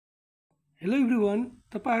Hello everyone,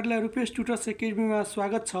 तपाईहरुलाई Rupesh tutors एकेडमीमा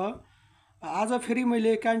स्वागत छ। आज फेरि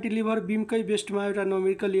मैले क्यान्टिलिभर बीमकै बेस्टमा एउटा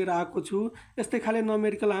नमेरिकल लिएर आएको छु। यस्तै खाले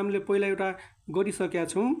नमेरिकल हामीले पहिला एउटा गरिसकेका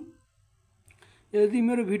छौं। यदि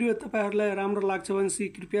मेरो भिडियो तपाईहरुलाई राम्रो लाग्छ भने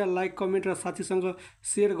कृपया लाइक, कमेन्ट र साथीसँग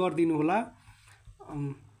शेयर गरिदिनु होला।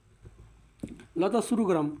 ल त सुरु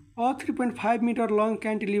गरौँ। A 3.5 metre long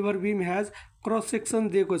cantilever beam has cross section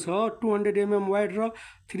दिएको छ 200 mm वाइड र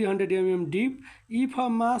 300 mm deep. If a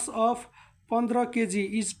mass of 15 kg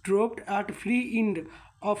is dropped at free end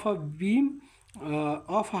of a beam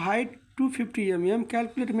of height 250 mm,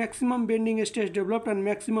 calculate maximum bending stress developed and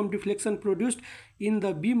maximum deflection produced in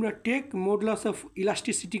the beam र take modulus of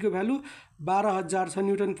elasticity को value 12,000 छ,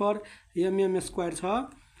 Newton पर mm square छ।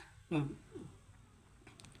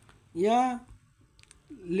 यहाँ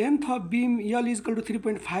length of beam L is equal two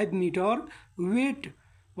 3.5 metre, weight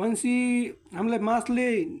भनेपछि हामीलाई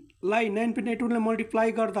मासले 9.81 ले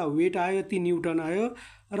multiply गर्दा weight आयो, यति न्यूटन आयो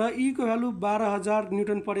र ई को भ्यालु 12,000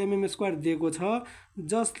 न्यूटन पर mm स्क्वायर दिएको छ।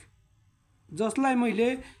 जसलाई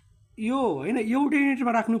मैले यो हैन एउटै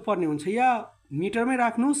युनिटमा राख्नु पर्ने हुन्छ, या मिटरमै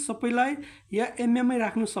राख्नु सबैलाई या mm मै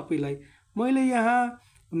राख्नु सबैलाई। मैले यहाँ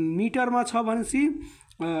मिटरमा छ भनेसी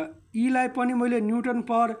ई लाई पनि मैले न्यूटन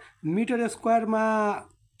पर मिटर स्क्वायरमा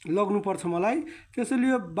लग्नु पर्छ मलाई। त्यसैले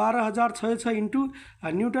यो 12,000 छ इन्टु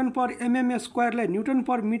न्यूटन पर mm स्क्वायरलाई न्यूटन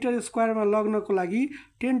पर मिटर स्क्वायरमा लग्नको लागि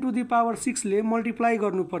 10 टु द पावर 6 ले मल्टिप्लाई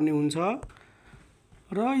गर्नुपर्ने हुन्छ।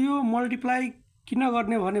 र यो मल्टिप्लाई किन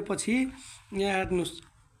गर्ने भनेपछि यहाँ हेर्नुस्,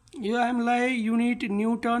 यो हामीलाई युनिट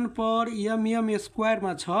न्यूटन पर mm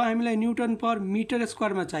स्क्वायरमा छ, हामीलाई न्यूटन पर मिटर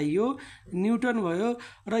स्क्वायरमा चाहियो, न्यूटन भयो।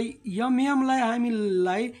 र mm लाई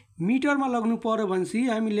हामीलाई मिटरमा लग्नु पर्यो भनेपछि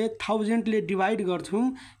हामीले 1000 ले डिवाइड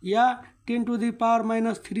गर्छौं या 10 टु द पावर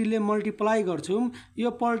 -3 ले मल्टिप्लाई गर्छौं।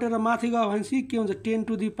 यो पल्टेर माथि गयो भनेपछि के हुन्छ 10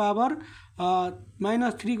 टु द पावर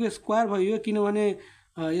 -3 को स्क्वायर भयो, किनभने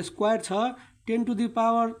स्क्वायर छ। 10 टु द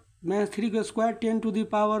पावर -3 को स्क्वायर 10 टु द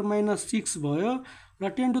पावर -6 भयो र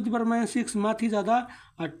 10 टु द पावर -6 माथि जाँदा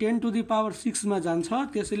 10 टु द पावर 6 मा जान्छ।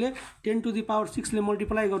 त्यसैले 10 टु द पावर 6 ले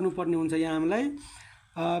मल्टिप्लाई गर्नुपर्ने हुन्छ। यहाँ हामीलाई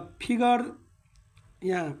फिगर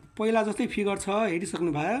यहाँ पहिला जस्तै फिगर छ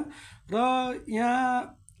हेरिसक्नु भयो। र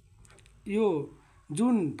यहाँ यो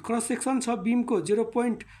जुन क्रस सेक्सन छ बीम को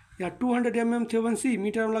 200 mm थियो भनेसी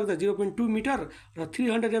मिटरमा लाग्दा 0.2 मिटर र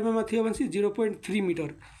 300 mm मा थियो भनेसी 0.3 मिटर।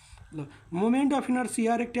 ल मोमेन्ट अफ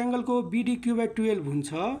इनर्सिया रेक्ट्याङ्गल को BDQ/12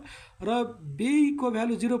 हुन्छ र B को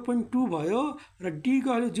भ्यालु 0.2 भयो र D को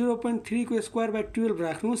भ्यालु 0.3 को स्क्वायर/12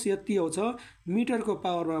 राख्नुस्, यति आउँछ मिटर को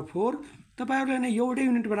पावरमा 4। तपाईहरुले नै एउटै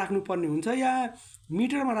युनिटमा राख्नु पर्ने हुन्छ, या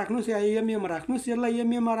मिटरमा राख्नुस् या mm मा राख्नुस्। यसलाई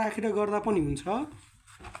mm मा राखेर गर्दा पनि हुन्छ।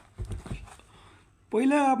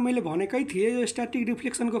 पहिला मैले भनेकै थिए यो स्ट्याटिक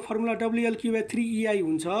डिफ्लेक्सन को फर्मुला WLQ/3EI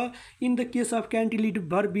हुन्छ in the case of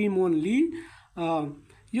cantilever beam only.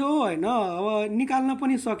 यो हैन अब निकाल्न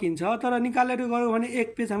पनि सकिन्छ, तर निकालेर गर्यो भने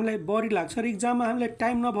एक पेज हामीलाई बढी लाग्छ र एक्जाममा हामीलाई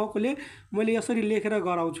टाइम नभएकोले मैले यसरी लेखेर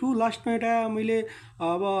गराउँछु। लास्टमा एउटा मैले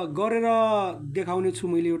अब गरेर देखाउने छु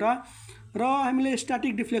मैले एउटा। र हामीले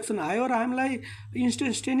स्ट्याटिक डिफ्लेक्सन आयो र हामीलाई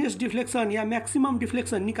इन्स्टेन्टेनियस डिफ्लेक्सन या म्याक्सिमम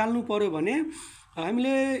डिफ्लेक्सन निकाल्नु पर्यो भने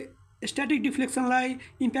हामीले स्ट्याटिक डिफ्लेक्सनलाई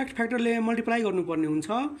इम्प्याक्ट फ्याक्टरले मल्टिप्लाई गर्नुपर्ने हुन्छ।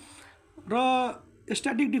 र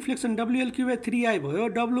स्ट्याटिक डिफ्लेक्सन WLQ/3I भयो।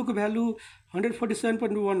 W को भ्यालु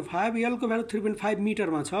 147.15, L को भ्यालु 3.5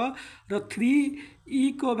 मिटरमा छ र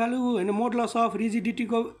 3E को भ्यालु हैन मोडुलस अफ रिजिडिटी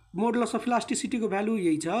को मोडुलस अफ इलास्टिसिटी को भ्यालु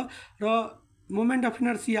यही छ र मोमेन्ट अफ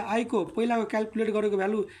इनर्सिया I को पहिलाको क्याल्कुलेट गरेको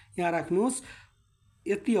भ्यालु यहाँ राख्नुस्,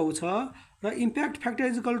 यति आउँछ। र impact factor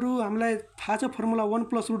is equal to हामीलाई थाहा छ formula 1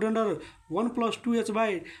 + √1 + 2h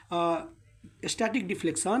by static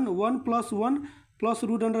deflection 1 + 1 +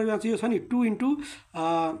 √1 यो छ नि 2 इन्टु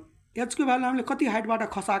h को भ्यालु हामीले कति हाइटबाट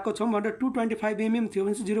खसाएको छौं भनेर 225 mm थियो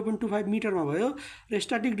भने 0.25 मिटरमा भयो र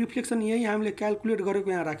स्ट्याटिक डिफ्लेक्सन यही हामीले क्याल्कुलेट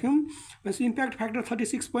गरेको यहाँ राख्यौं भनेपछि इम्प्याक्ट फ्याक्टर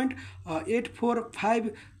 36.845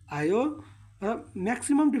 आयो। र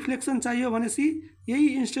म्याक्सिमम डिफ्लेक्सन चाहियो भनेसी यही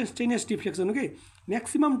इन्स्टेन्टेनियस डिफ्लेक्सन हो के।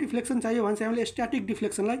 म्याक्सिमम डिफ्लेक्सन चाहियो भने हामीले स्ट्याटिक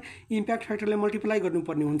डिफ्लेक्सनलाई इम्प्याक्ट फ्याक्टरले मल्टिप्लाई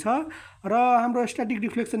गर्नुपर्ने हुन्छ र हाम्रो स्ट्याटिक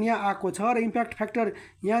डिफ्लेक्सन यहाँ आएको छ र इम्प्याक्ट फ्याक्टर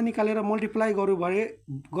यहाँ निकालेर मल्टिप्लाई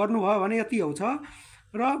गर्नुभयो भने यति आउँछ।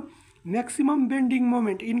 र maximum bending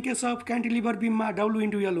moment in case of cantilever बीममा W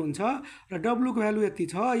 × L हुन्छ र W को भ्यालु यति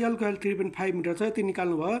छ, L को भ्यालु 3.5 मिटर छ, यति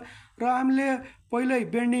निकाल्नु भयो। र हामीले पहिल्यै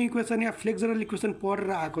बेन्डिङ इक्वेसन या फ्लेक्सरल इक्वेसन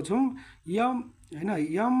पढेर आएको छौं।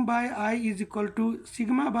 M/I is equal to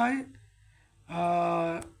sigma by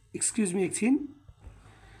एकछिन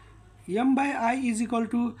M/I is equal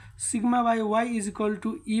to sigma by Y is equal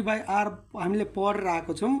to E/R हामीले पढेर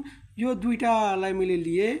आएको छौं। यो दुईटालाई मैले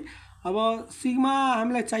लिए अब सिग्मा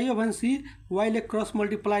हामीलाई चाहियो भनेपछि y ले क्रस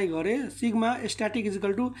मल्टिप्लाई गरे sigma static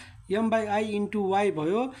equal to m/i into y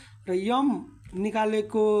भयो र m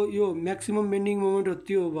निकालेको यो म्याक्सिमम बेन्डिङ मोमेन्ट हो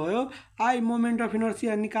त्यो भयो i मोमेन्ट अफ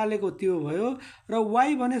इनर्सिया निकालेको त्यो भयो र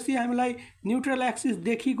y भनेपछि हामीलाई न्युट्रल एक्सिस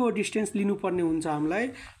देखिको डिस्टेन्स लिनुपर्ने हुन्छ हामीलाई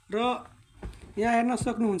र यहाँ हेर्न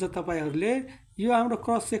सक्नुहुन्छ तपाईहरुले यो हाम्रो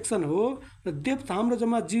क्रस सेक्सन हो र डेप्थ हाम्रो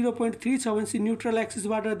जम्मा 0.3 छ भनेपछि न्युट्रल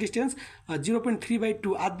एक्सिसबाट डिस्टेन्स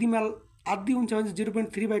 0.3/2 आधी हुन्छ भने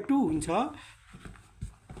 0.3/2 हुन्छ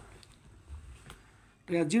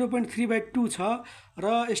र यहाँ 0.3/2 छ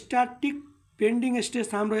र स्ट्याटिक बेन्डिङ स्ट्रेस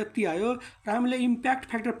हाम्रो यति आयो र हामीले इम्प्याक्ट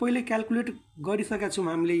फ्याक्टर पहिले क्याल्कुलेट गरिसकेका छौं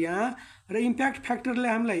हामीले यहाँ र इम्प्याक्ट फ्याक्टरले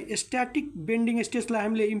हामीलाई स्ट्याटिक बेन्डिङ स्ट्रेसलाई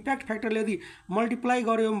हामीले इम्प्याक्ट फ्याक्टरले यदि मल्टिप्लाई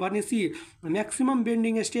गर्यौं भनेपछि म्याक्सिमम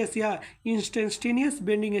बेन्डिङ स्ट्रेस या इन्स्टेन्टेनियस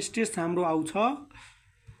बेन्डिङ स्ट्रेस हाम्रो आउँछ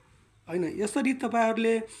हैन। यसरी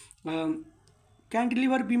तपाईहरुले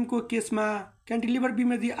क्यान्टिलिभर बीमको केसमा क्यान्टिलिभर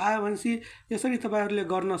बीम यदि आयो भनेपछि यसरी तपाईहरुले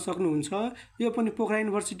गर्न सक्नुहुन्छ। यो पनि पोखरा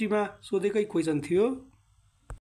युनिभर्सिटीमा सोधेकै क्वेशन थियो।